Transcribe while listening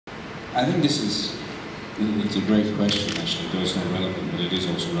I think it's a great question actually, though it's not relevant, but it is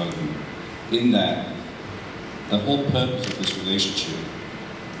also relevant. In that, the whole purpose of this relationship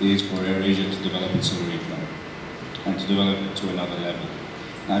is for AirAsia to develop ancillary income and to develop it to another level.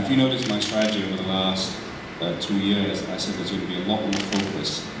 Now, if you notice my strategy over the last 2 years, I said there's going to be a lot more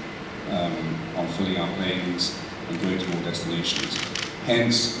focus on filling our planes and going to more destinations.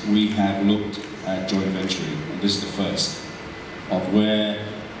 Hence, we have looked at joint venturing, and this is the first, of where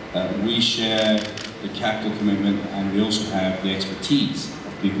we share the capital commitment and we also have the expertise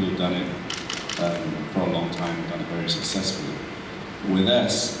of people who've done it for a long time and done it very successfully. With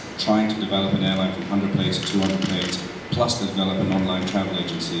us, trying to develop an airline from 100 planes to 200 planes, plus to develop an online travel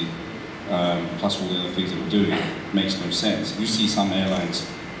agency, plus all the other things that we're doing, makes no sense. You see some airlines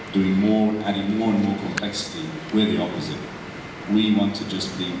doing more, adding more and more complexity. We're the opposite. We want to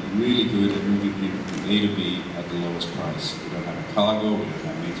just be really good at moving people from A to B at the lowest price. We don't have a cargo, we don't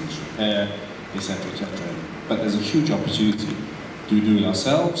have maintenance repair, etc., etc. But there's a huge opportunity. Do we do it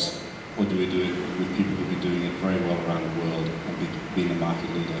ourselves, or do we do it with people who've been doing it very well around the world and being a market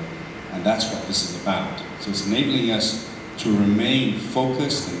leader? And that's what this is about. So it's enabling us to remain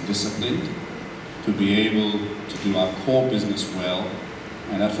focused and disciplined, to be able to do our core business well,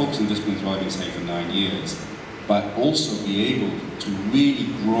 and that focus and discipline is what I've been saying for 9 years, but also be able to really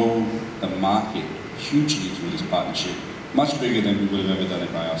grow the market hugely through this partnership, much bigger than we would have ever done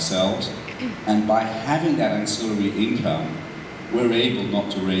it by ourselves. And by having that ancillary income, we're able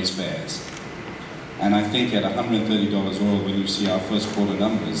not to raise fares. And I think at $130 oil, when you see our first quarter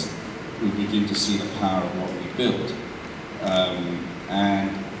numbers, we begin to see the power of what we built.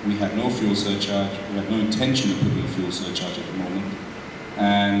 And we have no fuel surcharge, we have no intention of putting a fuel surcharge at the moment.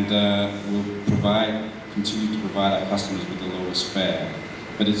 And we'll continue to provide our customers with the lowest fare.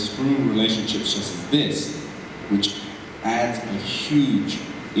 But it's through relationships such as this, which adds a huge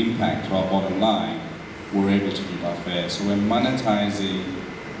impact to our bottom line, we're able to keep our fares. So we're monetizing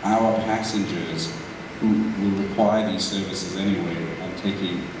our passengers who will require these services anyway and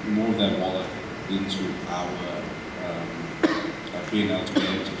taking more of their wallet into our P&L to be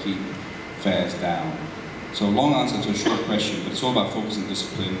able to keep fares down. So long answer to a short question, but it's all about focus and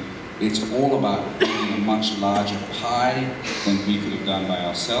discipline. It's all about building a much larger pie than we could have done by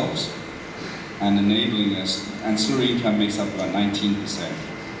ourselves and enabling us. Ancillary income makes up about 19%.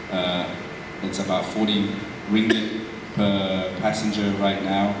 It's about 40 ringgit per passenger right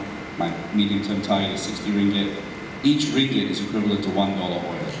now. My medium-term target is 60 ringgit. Each ringgit is equivalent to $1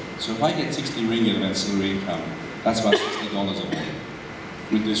 oil. So if I get 60 ringgit of ancillary income, that's about $60 of oil.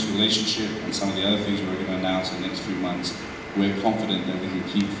 With this relationship and some of the other things we're going to announce in the next few months, we're confident that we can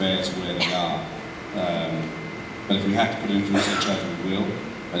keep fares where they are. But if we have to put in fuel surcharge, we will,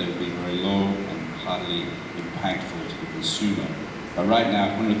 but it will be very low and hardly impactful to the consumer. But right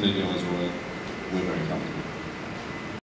now, $130 oil, we're very comfortable.